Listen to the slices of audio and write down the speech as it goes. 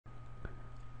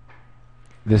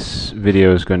This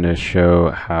video is going to show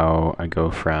how I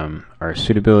go from our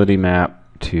suitability map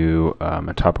to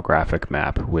a topographic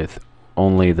map with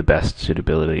only the best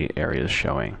suitability areas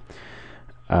showing.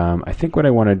 I think what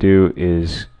I want to do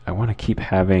is I want to keep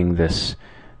having this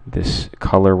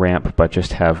color ramp, but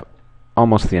just have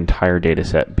almost the entire data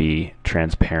set be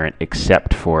transparent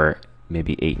except for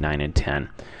maybe 8, 9, and 10.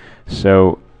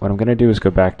 So what I'm going to do is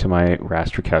go back to my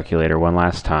raster calculator one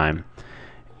last time,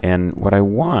 and what I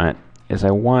want is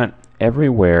I want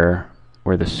everywhere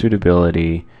where the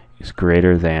suitability is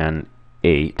greater than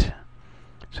 8,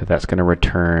 so that's going to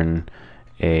return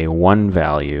a 1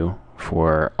 value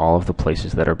for all of the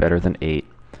places that are better than 8.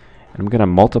 And I'm going to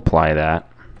multiply that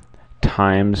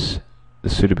times the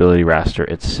suitability raster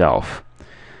itself.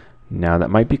 Now that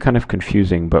might be kind of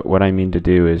confusing, but what I mean to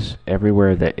do is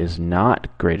everywhere that is not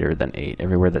greater than 8,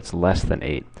 everywhere that's less than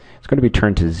 8, it's going to be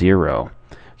turned to 0.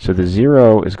 So the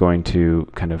 0 is going to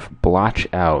kind of blotch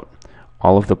out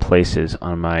all of the places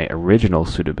on my original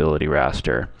suitability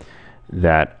raster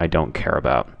that I don't care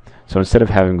about. So instead of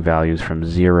having values from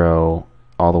 0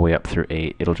 all the way up through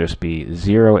 8, it'll just be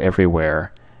 0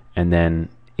 everywhere, and then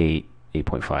 8,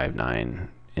 8.5, 9,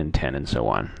 and 10, and so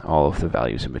on, all of the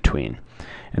values in between.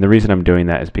 And the reason I'm doing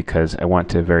that is because I want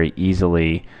to very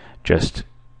easily just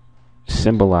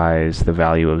symbolize the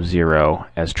value of 0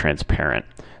 as transparent,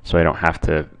 so I don't have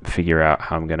to figure out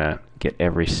how I'm going to get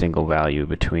every single value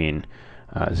between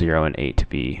 0 and 8 to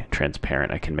be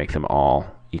transparent. I can make them all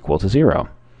equal to 0.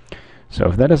 So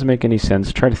if that doesn't make any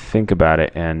sense, try to think about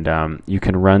it, and you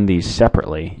can run these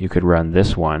separately. You could run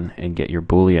this one and get your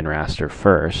Boolean raster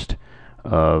first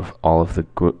of all of the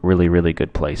really, really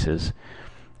good places,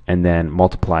 and then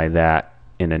multiply that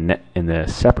in the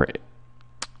separate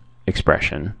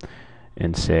expression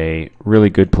and say really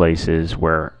good places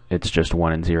where it's just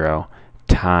 1 and 0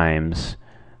 times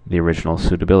the original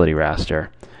suitability raster,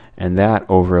 and that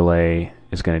overlay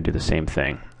is going to do the same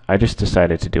thing. I just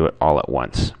decided to do it all at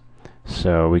once,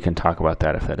 so we can talk about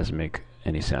that if that doesn't make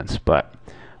any sense, but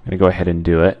I'm going to go ahead and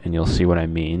do it and you'll see what I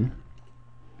mean.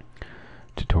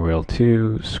 Tutorial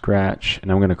 2, Scratch, and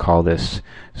I'm going to call this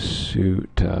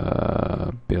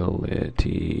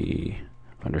suitability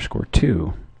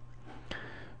 _2.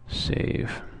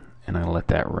 Save, and I'll let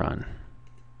that run.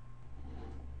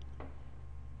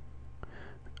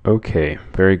 Okay,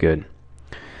 very good.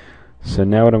 So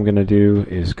now what I'm going to do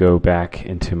is go back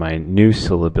into my new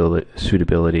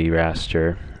suitability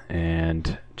raster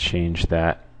and change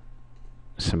that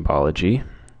symbology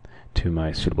to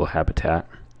my suitable habitat.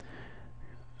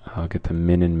 I'll get the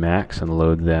min and max and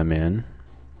load them in,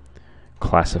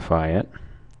 classify it.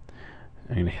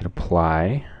 I'm going to hit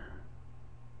apply.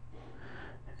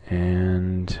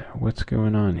 And what's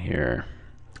going on here?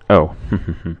 Oh,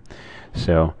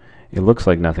 so it looks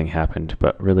like nothing happened,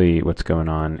 but really what's going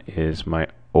on is my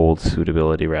old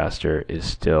suitability raster is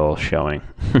still showing.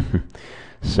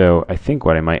 So I think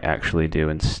what I might actually do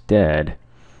instead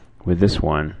with this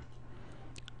one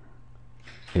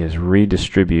is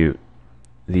redistribute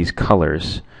these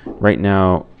colors. Right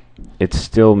now it's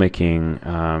still making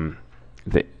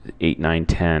the 8, 9,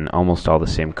 10 almost all the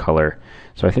same color.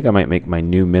 So I think I might make my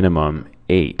new minimum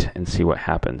 8 and see what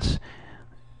happens.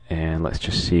 And let's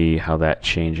just see how that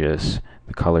changes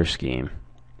the color scheme.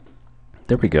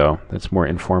 There we go. That's more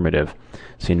informative.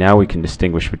 See, now we can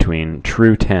distinguish between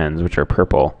true 10s, which are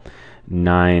purple,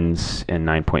 9s and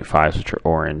 9.5s, which are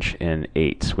orange, and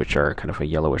 8s, which are kind of a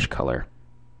yellowish color.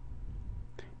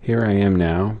 Here I am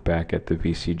now back at the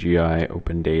VCGI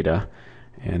Open Data,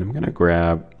 and I'm going to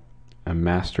grab a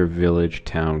master village,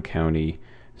 town, county,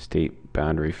 state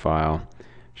boundary file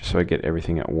just so I get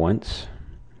everything at once.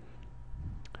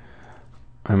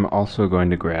 I'm also going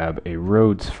to grab a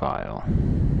roads file,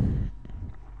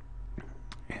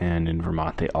 and in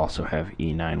Vermont they also have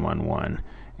E911,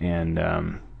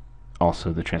 and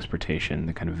also the transportation,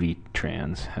 the kind of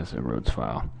VTrans has a roads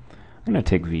file. I'm going to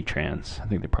take VTrans. I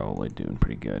think they're probably doing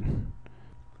pretty good.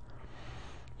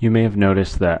 You may have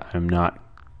noticed that I'm not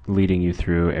leading you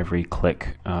through every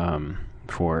click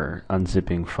for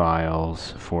unzipping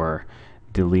files, for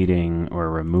deleting or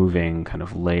removing kind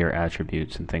of layer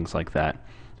attributes and things like that.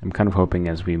 I'm kind of hoping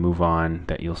as we move on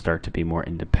that you'll start to be more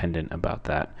independent about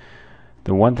that.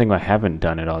 The one thing I haven't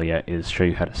done at all yet is show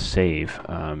you how to save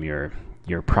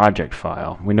your project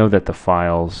file. We know that the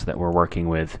files that we're working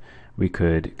with we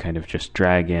could kind of just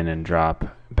drag in and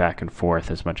drop back and forth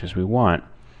as much as we want.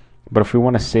 But if we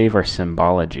want to save our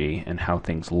symbology and how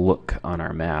things look on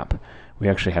our map, we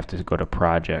actually have to go to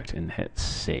Project and hit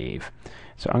Save.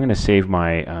 So I'm going to save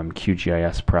my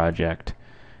QGIS project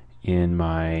in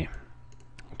my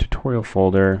tutorial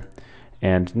folder,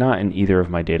 and not in either of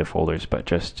my data folders, but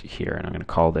just here. And I'm going to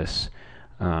call this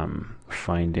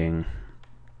finding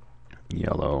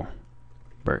yellow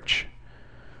birch.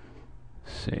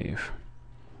 Save.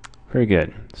 Very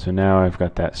good. So now I've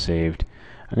got that saved.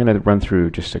 I'm going to run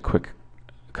through just a quick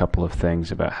couple of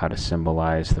things about how to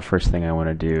symbolize. The first thing I want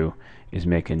to do is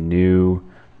make a new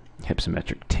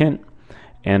hypsometric tint.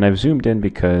 And I've zoomed in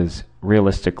because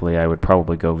realistically I would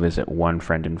probably go visit one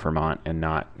friend in Vermont and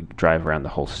not drive around the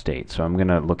whole state. So I'm going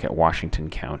to look at Washington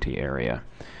County area,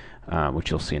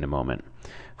 which you'll see in a moment.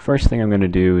 First thing I'm going to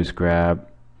do is grab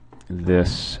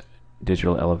this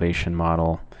digital elevation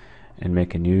model and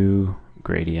make a new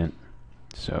gradient.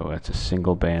 So that's a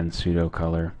single band pseudo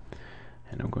color.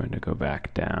 And I'm going to go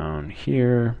back down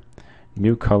here,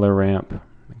 new color ramp,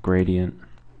 gradient.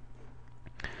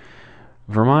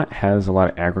 Vermont has a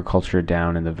lot of agriculture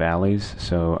down in the valleys,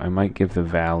 so I might give the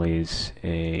valleys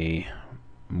a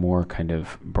more kind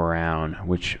of brown,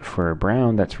 which for a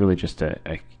brown, that's really just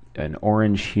an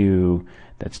orange hue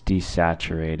that's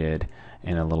desaturated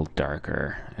and a little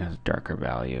darker, has a darker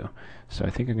value. So I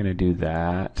think I'm going to do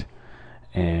that,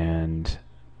 and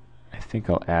I think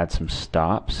I'll add some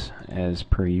stops as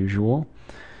per usual.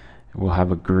 We'll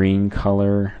have a green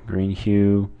color, green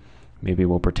hue. Maybe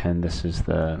we'll pretend this is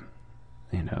the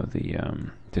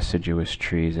deciduous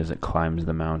trees as it climbs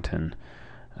the mountain.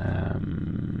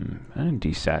 I'm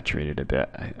desaturated a bit.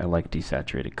 I like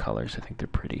desaturated colors. I think they're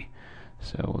pretty.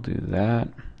 So we'll do that.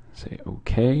 Say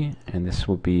OK, and this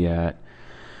will be at,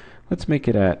 let's make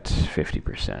it at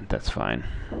 50%. That's fine.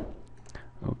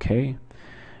 OK.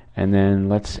 And then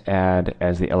let's add,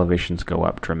 as the elevations go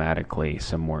up dramatically,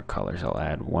 some more colors. I'll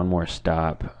add one more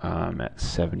stop at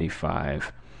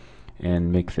 75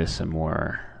 and make this a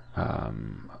more,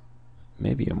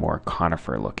 maybe a more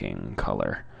conifer looking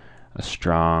color. A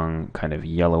strong kind of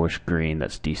yellowish green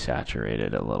that's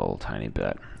desaturated a little tiny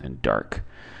bit and dark.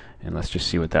 And let's just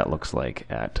see what that looks like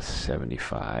at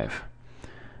 75.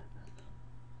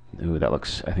 Ooh, that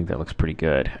looks, I think that looks pretty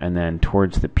good. And then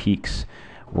towards the peaks,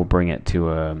 we'll bring it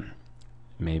to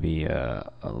maybe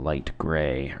a light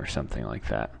gray or something like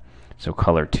that. So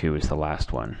color 2 is the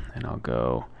last one, and I'll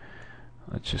go,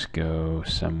 let's just go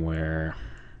somewhere,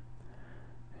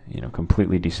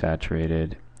 completely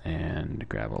desaturated, and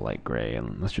grab a light gray,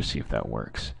 and let's just see if that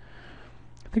works.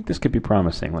 I think this could be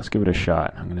promising. Let's give it a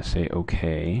shot. I'm going to say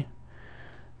OK,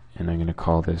 and I'm going to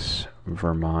call this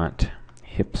Vermont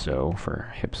Hypso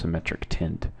for hypsometric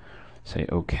tint. Say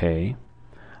OK.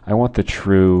 I want the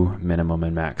true minimum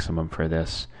and maximum for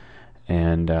this,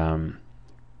 and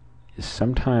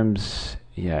sometimes,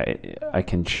 I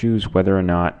can choose whether or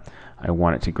not I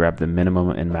want it to grab the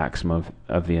minimum and maximum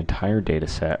of the entire data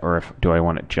set, or do I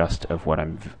want it just of what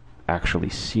I'm actually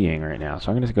seeing right now.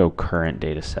 So I'm going to go current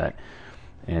data set,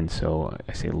 and so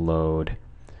I say load,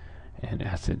 and it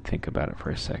has to think about it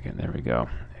for a second. There we go.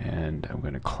 And I'm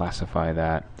going to classify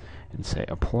that and say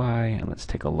apply, and let's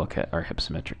take a look at our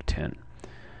hypsometric tint.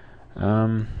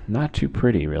 Not too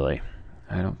pretty, really.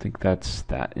 I don't think that's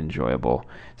that enjoyable.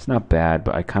 It's not bad,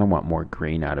 but I kind of want more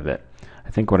green out of it. I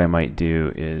think what I might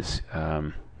do is,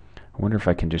 I wonder if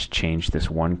I can just change this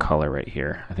one color right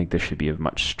here. I think this should be a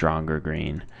much stronger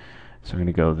green. So I'm going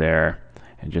to go there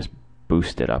and just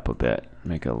boost it up a bit,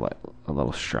 make it a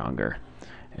little stronger.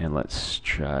 And let's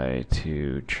try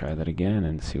that again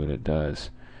and see what it does.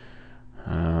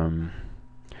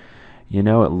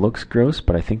 It looks gross,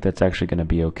 but I think that's actually going to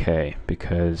be okay,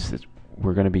 because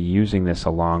we're going to be using this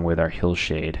along with our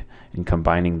hillshade and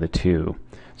combining the two.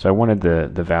 So I wanted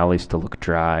the valleys to look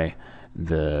dry,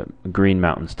 the green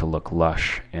mountains to look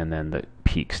lush, and then the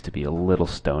peaks to be a little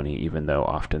stony, even though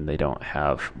often they don't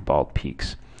have bald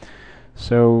peaks.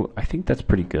 So I think that's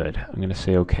pretty good. I'm going to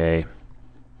say OK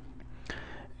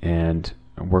and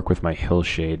work with my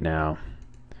hillshade now.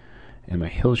 And my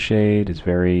hillshade is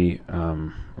very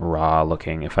raw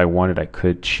looking. If I wanted, I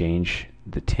could change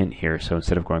the tint here. So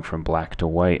instead of going from black to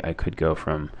white, I could go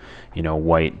from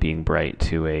white being bright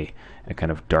to a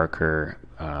kind of darker,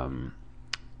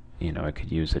 I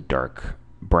could use a dark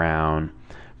brown.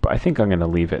 But I think I'm going to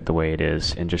leave it the way it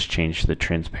is and just change the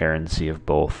transparency of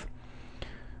both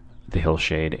the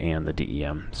hillshade and the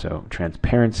DEM. So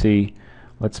transparency,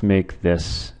 let's make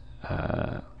this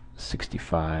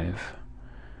 65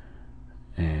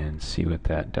 and see what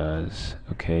that does.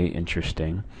 Okay,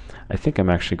 interesting. I think I'm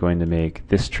actually going to make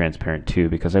this transparent too,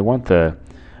 because I want the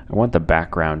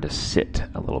background to sit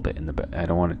a little bit in the I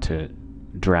don't want it to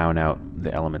drown out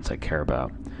the elements I care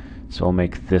about. So I'll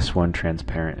make this one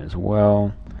transparent as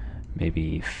well,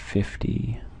 maybe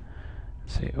 50.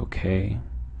 Say OK.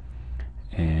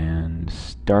 And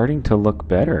starting to look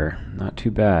better, not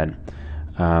too bad.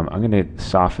 I'm going to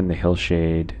soften the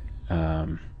hillshade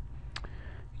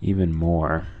even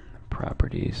more.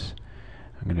 Properties.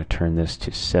 I'm going to turn this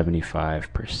to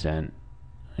 75%.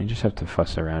 You just have to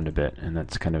fuss around a bit, and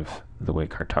that's kind of the way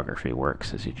cartography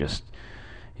works, is you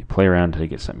play around until you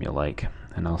get something you like.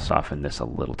 And I'll soften this a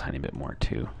little tiny bit more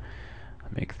too.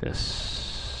 I'll make this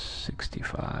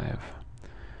 65.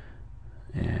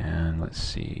 And let's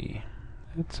see.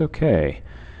 It's okay.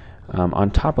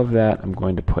 On top of that, I'm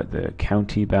going to put the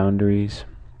county boundaries,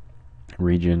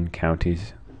 region,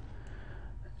 counties,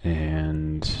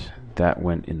 and that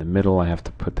went in the middle. I have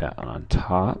to put that on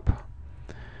top.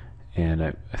 And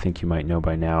I think you might know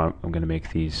by now I'm going to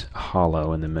make these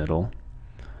hollow in the middle.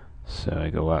 So I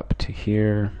go up to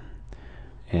here,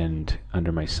 and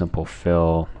under my simple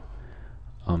fill,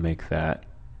 I'll make that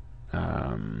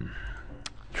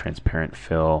transparent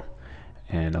fill,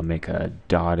 and I'll make a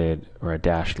dotted or a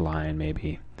dashed line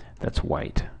maybe that's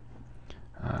white.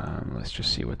 Let's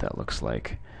just see what that looks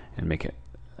like, and make it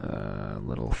a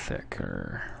little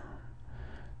thicker.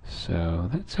 So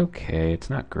that's okay. It's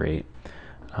not great,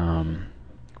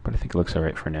 but I think it looks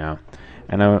alright for now.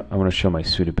 And I want to show my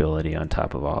suitability on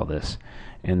top of all this.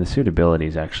 And the suitability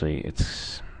is actually,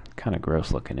 it's kind of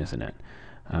gross looking, isn't it?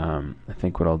 I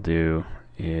think what I'll do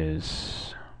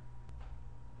is,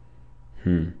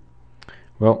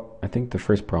 well, I think the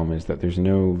first problem is that there's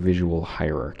no visual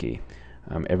hierarchy.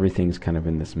 Everything's kind of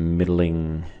in this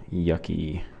middling,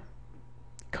 yucky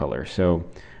color. So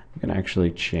I'm going to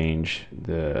actually change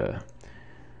the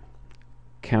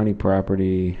county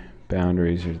property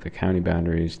boundaries, or the county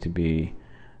boundaries, to be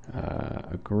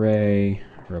a gray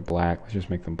or a black. Let's just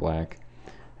make them black.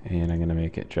 And I'm going to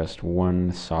make it just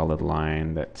one solid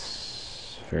line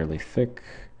that's fairly thick,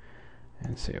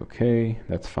 and say okay,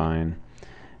 that's fine.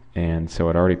 And so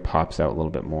it already pops out a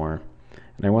little bit more.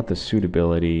 And I want the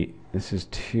suitability. This is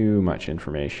too much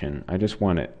information. I just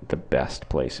want it the best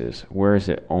places. Where is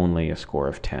it only a score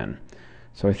of 10?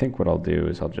 So I think what I'll do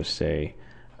is I'll just say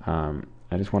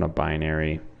I just want a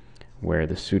binary where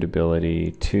the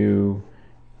suitability 2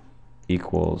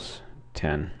 equals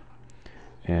 10.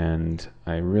 And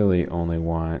I really only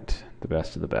want the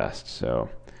best of the best. So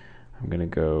I'm going to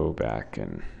go back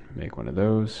and make one of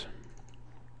those.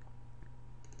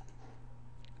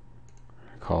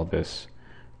 Call this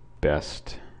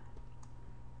best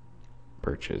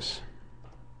birches.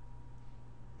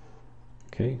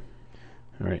 Okay.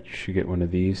 All right, you should get one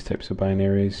of these types of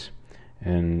binaries.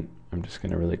 And I'm just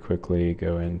going to really quickly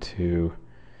go into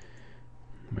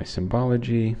my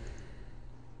symbology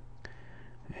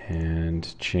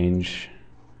and change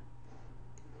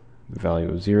the value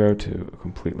of 0 to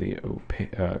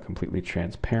completely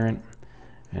transparent,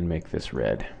 and make this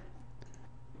red.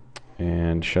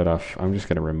 And shut off. I'm just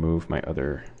going to remove my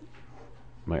other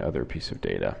piece of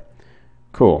data.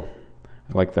 Cool.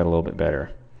 I like that a little bit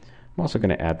better. I'm also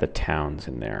going to add the towns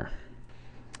in there.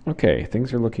 Okay,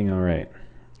 things are looking all right.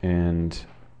 And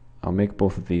I'll make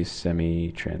both of these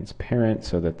semi-transparent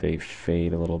so that they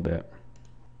fade a little bit.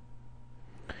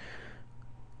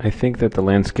 I think that the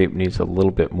landscape needs a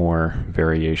little bit more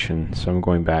variation, so I'm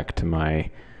going back to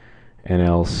my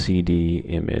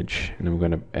NLCD image, and I'm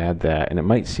going to add that. And it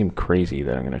might seem crazy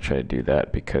that I'm going to try to do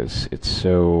that because it's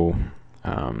so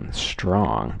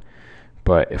strong,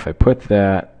 but if I put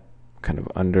that kind of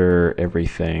under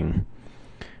everything,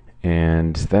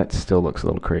 and that still looks a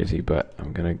little crazy, but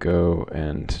I'm going to go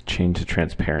and change the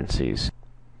transparencies.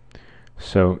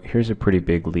 So here's a pretty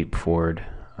big leap forward.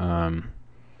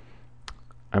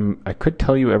 I could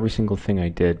tell you every single thing I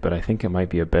did, but I think it might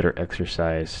be a better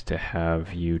exercise to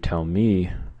have you tell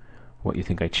me what you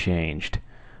think I changed.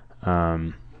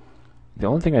 The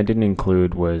only thing I didn't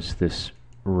include was this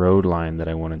road line that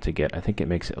I wanted to get. I think it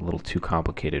makes it a little too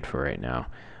complicated for right now.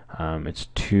 It's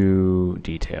too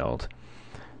detailed.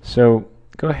 So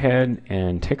go ahead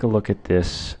and take a look at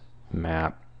this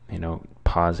map,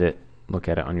 pause it, look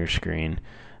at it on your screen,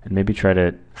 and maybe try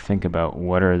to think about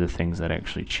what are the things that I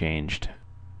actually changed